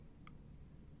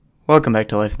Welcome back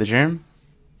to Life of the Germ.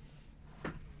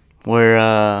 We're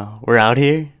out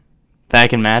here,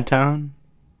 back in Madtown.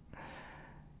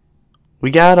 We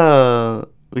got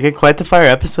quite the fire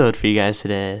episode for you guys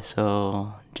today.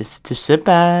 So just sit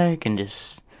back and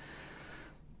just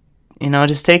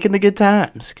taking the good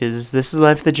times, cause this is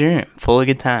Life of the Germ, full of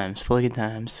good times.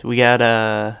 We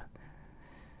got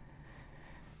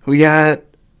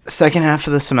second half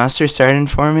of the semester starting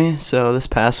for me. So this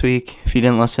past week, if you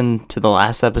didn't listen to the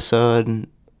last episode,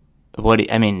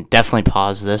 definitely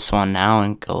pause this one now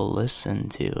and go listen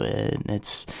to it.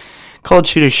 It's called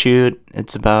Shoot or Shoot.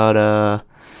 It's about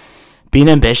being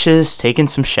ambitious, taking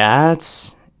some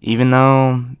shots, even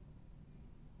though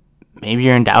maybe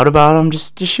you're in doubt about them.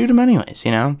 Just shoot them anyways.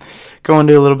 Go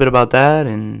into a little bit about that.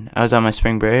 And I was on my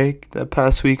spring break that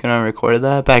past week when I recorded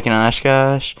that back in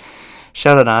Oshkosh.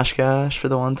 Shout out Oshkosh for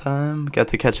the one time. Got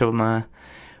to catch up with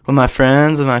my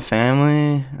friends and my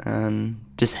family and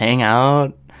just hang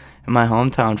out in my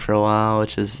hometown for a while,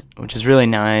 which is really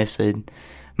nice. I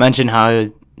mentioned how I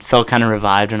felt kind of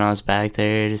revived when I was back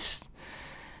there. Just,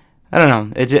 I don't know.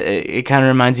 It kind of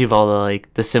reminds you of all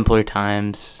the simpler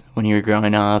times when you were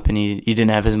growing up and you didn't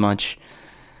have as much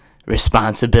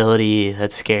responsibility.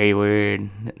 That scary word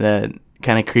that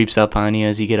kind of creeps up on you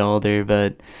as you get older,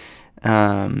 but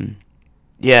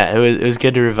yeah, it was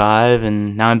good to revive,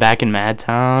 and now I'm back in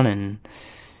Madtown, and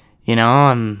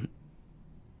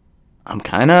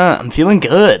I'm feeling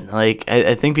good.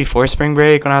 I think before spring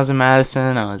break when I was in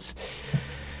Madison, I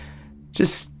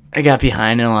got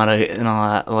behind in a lot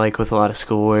with a lot of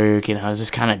schoolwork, and I was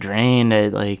just kind of drained.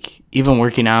 Even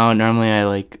working out, normally I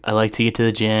like to get to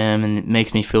the gym and it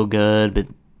makes me feel good, but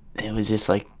it was just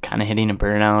kind of hitting a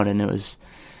burnout, and it was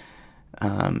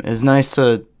nice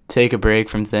to take a break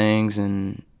from things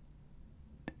and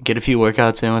get a few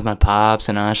workouts in with my pops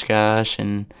and Oshkosh,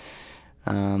 and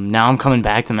now I'm coming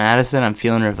back to Madison. I'm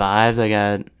feeling revived. I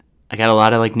got a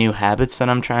lot of new habits that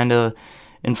I'm trying to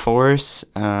enforce.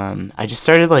 I just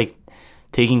started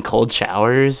taking cold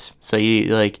showers. So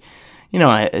I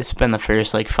spend the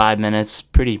first 5 minutes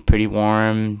pretty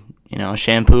warm.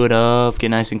 Shampoo it up, get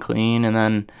nice and clean, and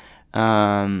then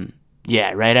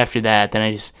right after that, then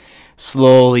I just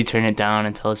slowly turn it down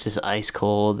until it's just ice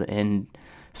cold. And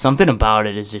something about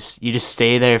it is just, you just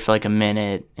stay there for a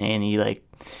minute and you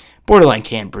borderline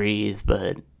can't breathe.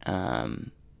 But I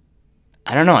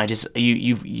don't know, I just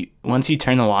you once you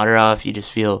turn the water off, you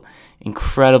just feel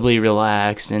incredibly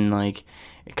relaxed, and it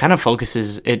kind of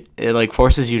focuses it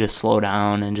forces you to slow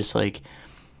down, and just I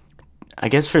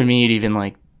guess for me it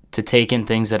even to take in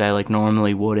things that I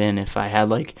normally wouldn't if I had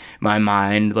my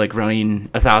mind running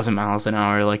 1,000 miles an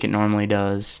hour like it normally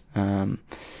does.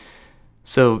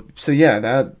 So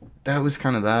yeah, that was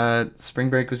kind of that. Spring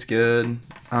break was good.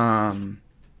 I've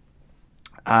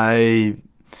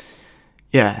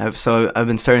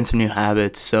been starting some new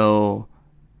habits. So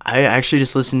I actually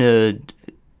just listened to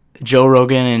Joe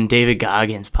Rogan and David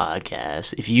Goggins'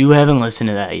 podcast. If you haven't listened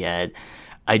to that yet,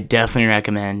 I definitely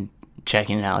recommend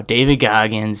checking it out. David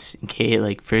Goggins,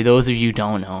 okay, for those of you who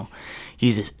don't know,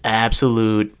 he's this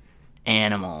absolute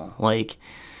animal.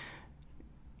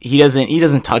 He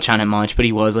doesn't touch on it much, but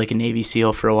he was a Navy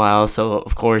SEAL for a while, so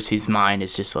of course his mind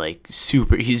is just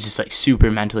super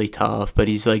mentally tough, but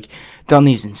he's done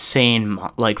these insane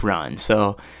runs.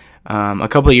 So a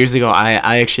couple of years ago,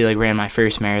 I actually ran my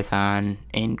first marathon,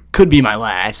 and could be my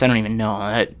last. I don't even know.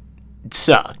 That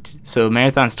sucked. So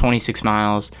marathon's 26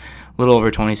 miles, a little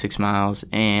over 26 miles,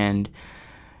 and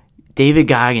David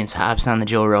Goggins hops on the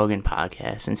Joe Rogan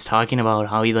podcast and is talking about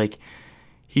how he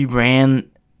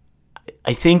ran,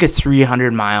 I think, a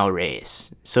 300-mile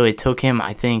race. So it took him,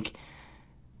 I think,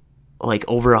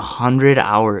 over 100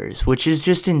 hours, which is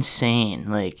just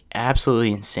insane,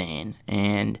 absolutely insane.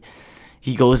 And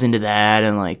he goes into that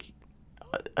and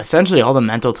essentially all the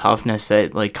mental toughness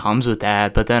that comes with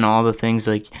that, but then all the things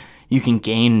you can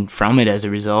gain from it as a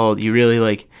result. You really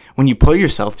when you put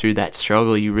yourself through that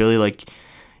struggle, you really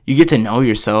you get to know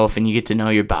yourself, and you get to know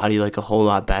your body a whole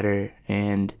lot better.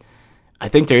 And I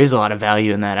think there is a lot of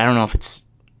value in that. I don't know if it's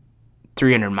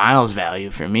 300 miles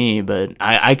value for me, but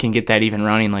I can get that even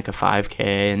running a 5K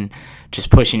and just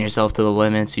pushing yourself to the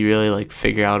limits. You really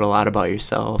figure out a lot about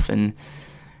yourself, and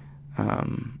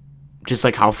just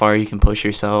how far you can push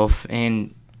yourself.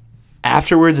 And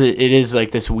afterwards, it is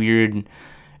this weird,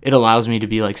 it allows me to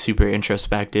be super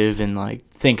introspective and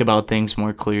think about things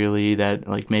more clearly that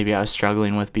maybe I was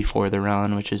struggling with before the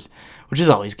run, which is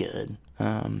always good.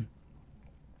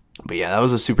 But yeah, that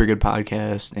was a super good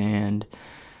podcast. And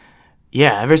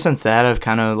yeah, ever since that, I've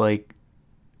kind of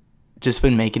just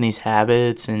been making these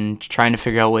habits and trying to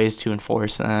figure out ways to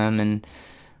enforce them. And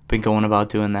been going about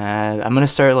doing that. I'm gonna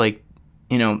start like,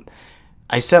 you know,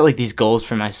 I set like these goals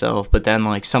for myself, but then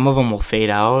like some of them will fade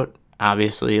out,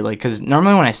 obviously, like because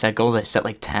normally when I set goals, I set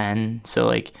like 10. So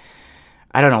like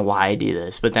I don't know why I do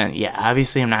this, but then yeah,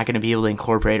 obviously I'm not gonna be able to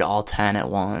incorporate all 10 at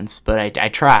once, but I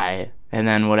try, and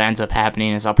then what ends up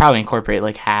happening is I'll probably incorporate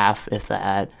like half, if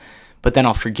that, but then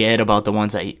I'll forget about the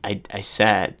ones I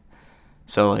set.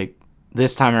 So like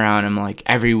this time around, I'm like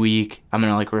every week I'm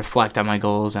gonna like reflect on my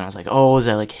goals, and I was like, oh, is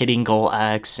I like hitting goal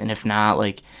X, and if not,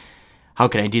 like how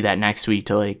can I do that next week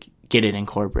to like get it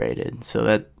incorporated?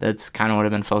 So that's kind of what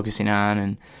I've been focusing on.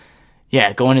 And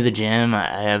yeah, going to the gym,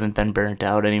 I haven't been burnt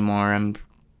out anymore. I'm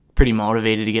pretty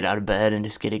motivated to get out of bed and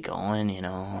just get it going, you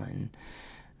know. And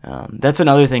that's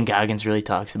another thing Goggins really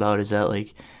talks about, is that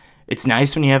like it's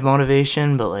nice when you have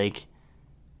motivation, but like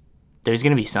there's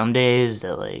gonna be some days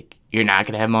that like you're not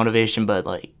gonna have motivation, but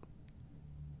like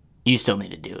you still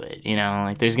need to do it, you know.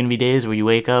 Like there's gonna be days where you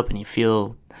wake up and you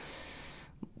feel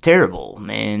terrible,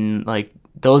 man. Like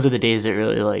those are the days that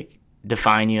really like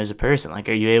define you as a person. Like,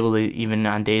 are you able to, even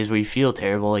on days where you feel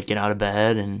terrible, like get out of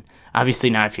bed? And obviously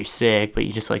not if you're sick, but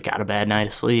you just like got a bad night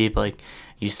of sleep, like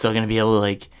you're still gonna be able to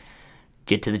like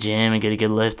get to the gym and get a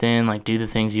good lift in, like do the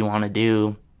things you want to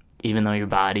do, even though your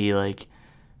body like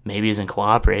maybe isn't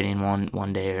cooperating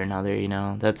one day or another, you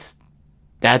know.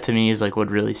 That to me is like what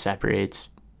really separates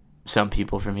some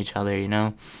people from each other, you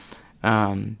know.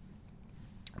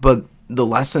 But the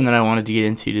lesson that I wanted to get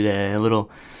into today, a little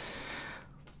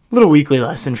weekly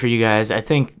lesson for you guys, I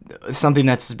think something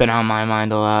that's been on my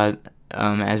mind a lot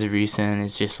as of recent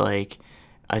is just like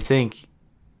I think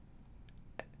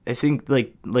taking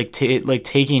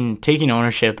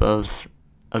ownership of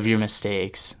your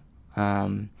mistakes,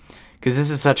 because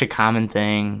this is such a common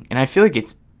thing, and I feel like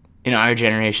it's in our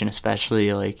generation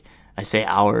especially. Like I say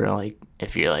our, like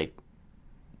if you're like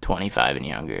 25 and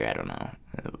younger, I don't know.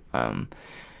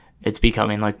 It's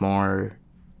becoming like more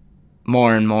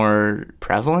and more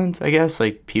prevalent, I guess.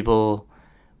 Like people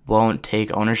won't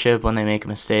take ownership when they make a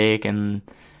mistake, and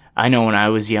I know when I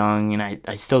was young, and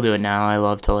I still do it now, I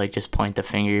love to like just point the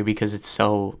finger, because it's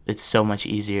so much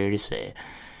easier to say,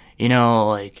 you know,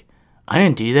 like I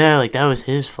didn't do that, like that was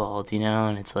his fault, you know.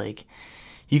 And it's like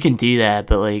you can do that,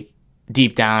 but like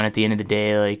deep down at the end of the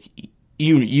day, like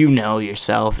you know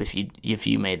yourself if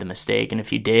you made the mistake, and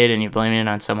if you did and you're blaming it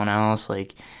on someone else,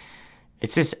 like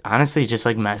it's just honestly just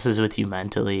like messes with you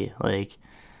mentally, like.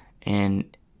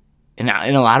 And in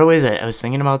a lot of ways, I was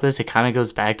thinking about this, it kind of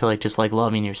goes back to like just like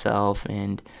loving yourself,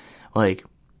 and like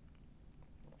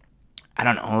I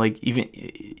don't know, like even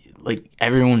like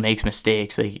everyone makes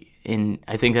mistakes, like, and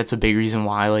I think that's a big reason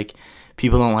why like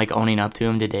people don't like owning up to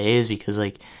them today, is because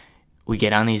like we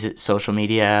get on these social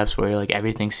media apps where like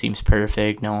everything seems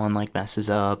perfect, no one like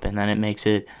messes up, and then it makes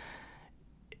it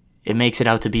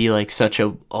out to be like such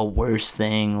a worse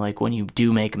thing, like when you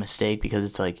do make a mistake, because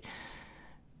it's like,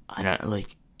 I don't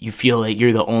like, you feel like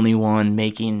you're the only one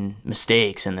making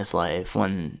mistakes in this life,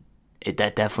 when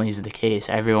that definitely is the case.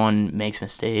 Everyone makes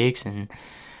mistakes, and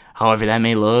however that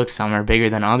may look, some are bigger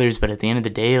than others, but at the end of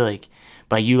the day, like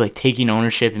by you like taking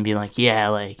ownership and being like, yeah,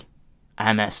 like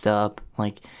I messed up,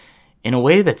 like in a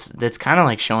way that's kind of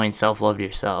like showing self-love to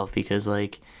yourself, because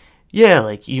like, yeah,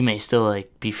 like you may still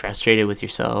like be frustrated with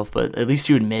yourself, but at least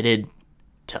you admitted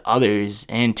to others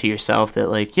and to yourself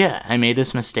that like, yeah, I made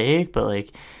this mistake. But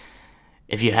like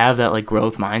if you have that like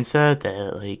growth mindset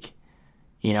that like,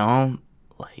 you know,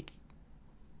 like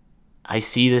I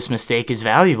see this mistake is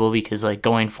valuable, because like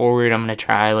going forward, I'm going to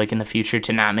try like in the future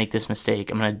to not make this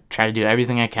mistake. I'm going to try to do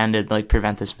everything I can to like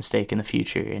prevent this mistake in the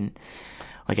future. And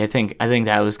like I think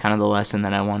that was kind of the lesson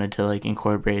that I wanted to like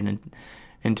incorporate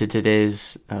into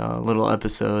today's little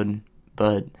episode.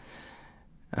 But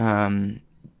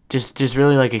just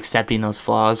really like accepting those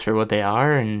flaws for what they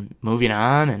are, and moving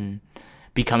on, and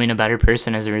becoming a better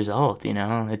person as a result, you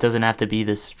know. It doesn't have to be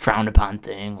this frowned upon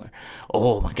thing where,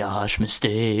 oh my gosh,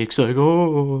 mistakes, like,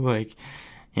 oh, like,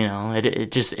 you know,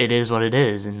 it is what it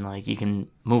is. And like you can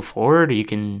move forward, or you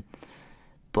can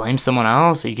blame someone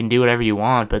else, or you can do whatever you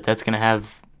want, but that's going to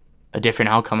have a different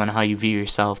outcome on how you view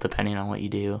yourself depending on what you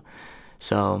do.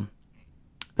 So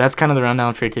that's kind of the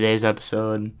rundown for today's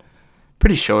episode.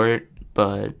 Pretty short,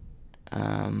 but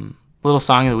little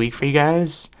song of the week for you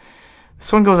guys.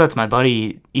 This one goes out to my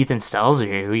buddy Ethan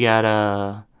Stelzer. We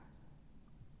got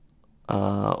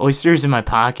Oysters in My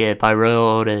Pocket by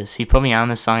Royal Otis. He put me on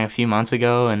this song a few months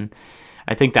ago, and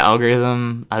I think the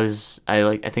algorithm, I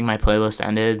think my playlist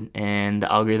ended, and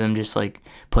the algorithm just like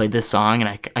played this song,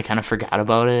 and I kind of forgot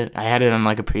about it. I had it on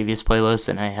like a previous playlist,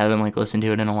 and I haven't like listened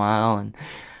to it in a while, and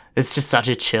it's just such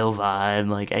a chill vibe.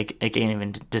 Like I can't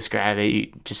even describe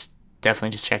it.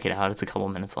 definitely just check it out. It's a couple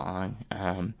minutes long.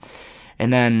 And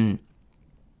then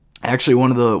actually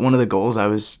one of the goals I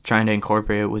was trying to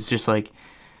incorporate was just like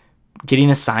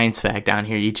getting a science fact down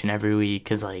here each and every week,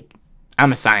 because like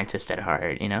I'm a scientist at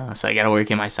heart, so I got to work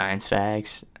in my science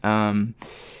facts.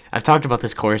 I've talked about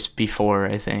this course before,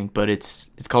 I think, but it's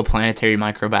called planetary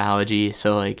microbiology.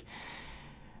 So like,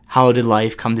 how did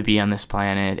life come to be on this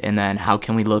planet, and then how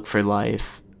can we look for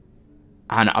life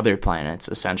on other planets,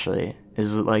 essentially,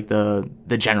 is like the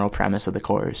general premise of the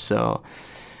course. So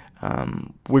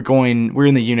we're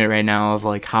in the unit right now of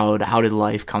like how did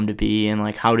life come to be, and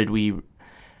like how did we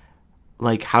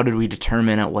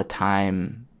determine at what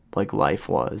time like life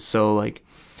was. So like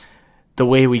the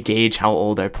way we gauge how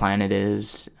old our planet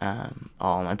is,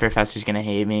 my professor's gonna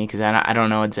hate me because I don't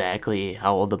know exactly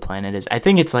how old the planet is. I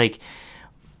think it's like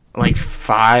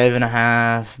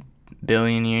 5.5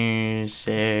 billion years,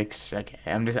 6. Okay,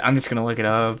 I'm just gonna look it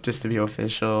up just to be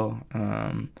official.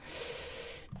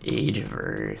 Age of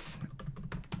Earth.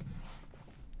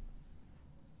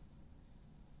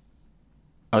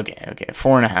 Okay,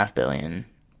 4.5 billion.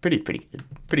 Pretty good,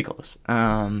 pretty close.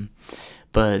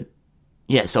 But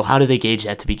yeah, so how do they gauge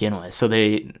that to begin with? So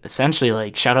they essentially,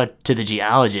 like, shout out to the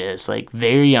geologists, like,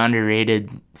 very underrated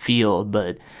field,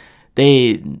 but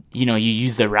they, you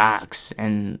use the rocks,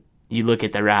 and you look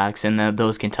at the rocks, and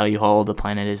those can tell you how old the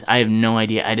planet is. I have no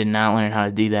idea. I did not learn how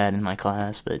to do that in my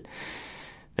class, but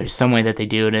there's some way that they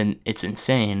do it, and it's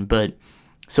insane. But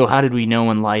so how did we know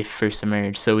when life first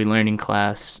emerged? So we learned in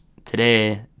class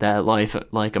today that life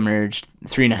like emerged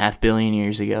 3.5 billion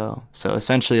years ago. So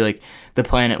essentially, like, the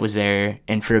planet was there,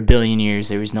 and for 1 billion years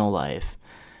there was no life,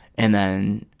 and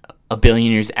then 1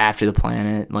 billion years after the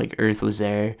planet, like, Earth was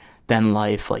there, then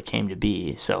life like came to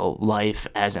be. So life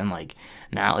as in like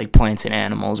not like plants and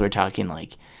animals, we're talking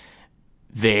like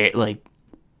very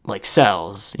like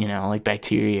cells, like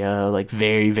bacteria, like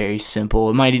very, very simple.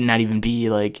 It might not even be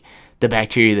like the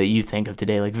bacteria that you think of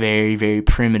today, like very, very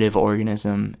primitive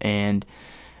organism. And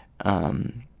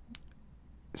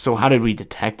so how did we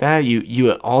detect that?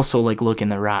 You also like look in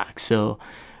the rocks. So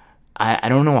I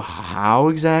don't know how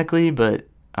exactly, but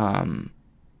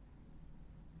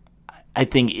I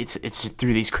think it's just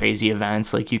through these crazy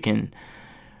events. Like, you can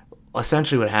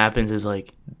essentially, what happens is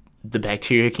like the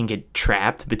bacteria can get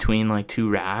trapped between like two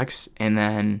rocks, and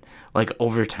then like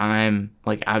over time,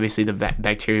 like obviously the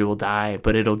bacteria will die,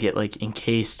 but it'll get like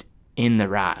encased in the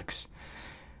rocks.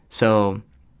 So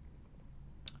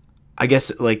I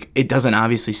guess like it doesn't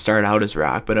obviously start out as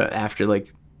rock, but after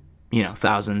like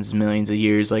thousands, millions of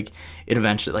years, like it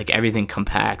eventually, like, everything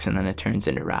compacts and then it turns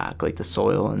into rock, like the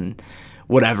soil and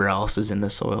whatever else is in the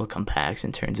soil compacts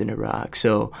and turns into rock.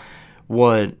 So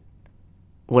what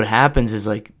happens is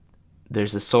like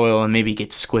there's the soil and maybe it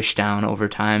gets squished down over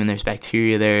time, and there's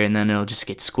bacteria there, and then it'll just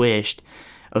get squished.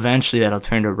 Eventually that'll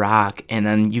turn to rock, and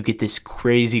then you get this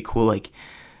crazy cool like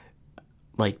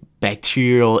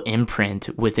bacterial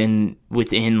imprint within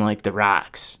like the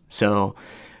rocks. So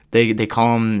they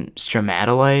call them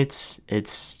stromatolites.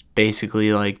 It's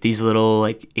basically like these little,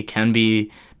 like, it can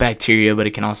be bacteria, but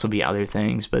it can also be other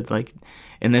things. But like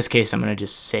in this case, I'm gonna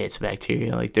just say it's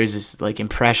bacteria. Like, there's this like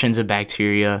impressions of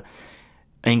bacteria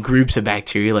and groups of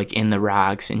bacteria like in the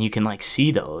rocks, and you can like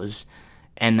see those.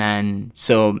 And then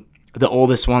so the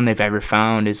oldest one they've ever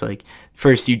found is like,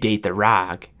 first you date the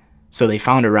rock. So they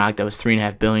found a rock that was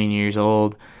 3.5 billion years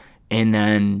old, and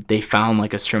then they found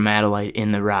like a stromatolite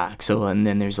in the rock. So, and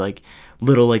then there's like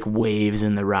little like waves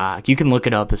in the rock. You can look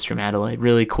it up, a stromatolite.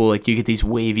 Really cool. Like, you get these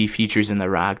wavy features in the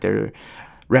rock that are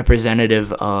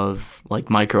representative of like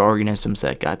microorganisms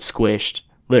that got squished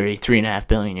literally 3.5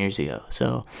 billion years ago.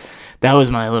 So that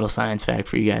was my little science fact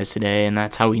for you guys today. And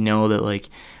that's how we know that like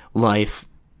life,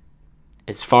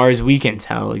 as far as we can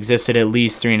tell, existed at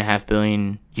least 3.5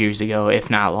 billion years ago, if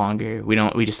not longer.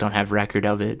 We just don't have record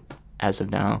of it as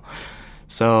of now.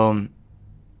 So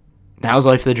that was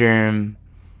Life of the Germ.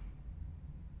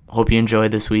 Hope you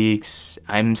enjoyed this week's.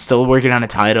 I'm still working on a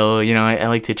title. I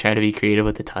like to try to be creative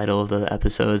with the title of the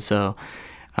episode. So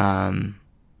gonna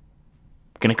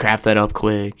craft that up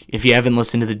quick. If you haven't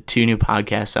listened to the 2 new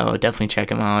podcasts out, definitely check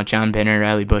them out. John Benner,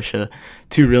 Riley Busha,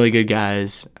 2 really good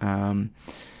guys.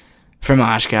 From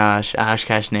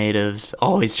Oshkosh natives.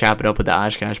 Always chop it up with the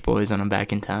Oshkosh boys when I'm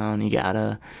back in town. You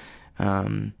gotta.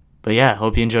 But yeah,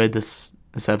 hope you enjoyed this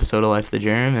episode of Life of the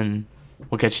Germ, and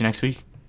we'll catch you next week.